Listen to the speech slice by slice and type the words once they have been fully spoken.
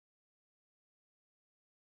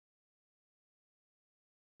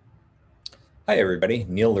Hi, everybody.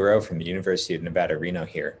 Neil Leroux from the University of Nevada, Reno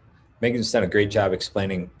here. Megan's done a great job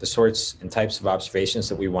explaining the sorts and types of observations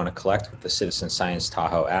that we want to collect with the Citizen Science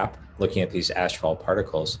Tahoe app, looking at these ashfall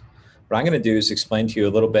particles. What I'm going to do is explain to you a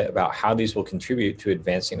little bit about how these will contribute to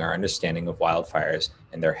advancing our understanding of wildfires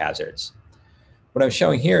and their hazards. What I'm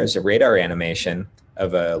showing here is a radar animation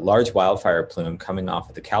of a large wildfire plume coming off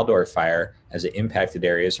of the Caldor fire as it impacted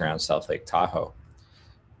areas around South Lake Tahoe.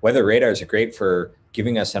 Weather radars are great for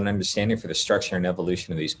giving us an understanding for the structure and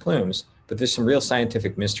evolution of these plumes, but there's some real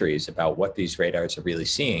scientific mysteries about what these radars are really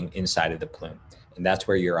seeing inside of the plume, and that's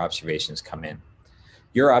where your observations come in.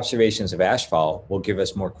 Your observations of ashfall will give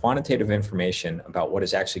us more quantitative information about what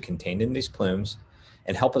is actually contained in these plumes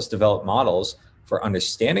and help us develop models for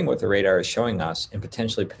understanding what the radar is showing us and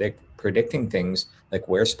potentially predicting things like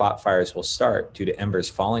where spot fires will start due to embers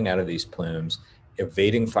falling out of these plumes,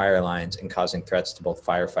 evading fire lines, and causing threats to both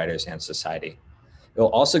firefighters and society. It will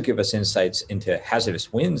also give us insights into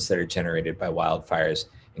hazardous winds that are generated by wildfires,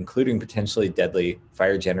 including potentially deadly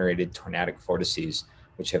fire-generated tornadic vortices,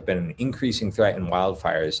 which have been an increasing threat in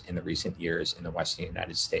wildfires in the recent years in the Western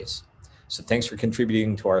United States. So thanks for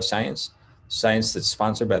contributing to our science that's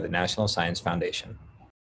sponsored by the National Science Foundation.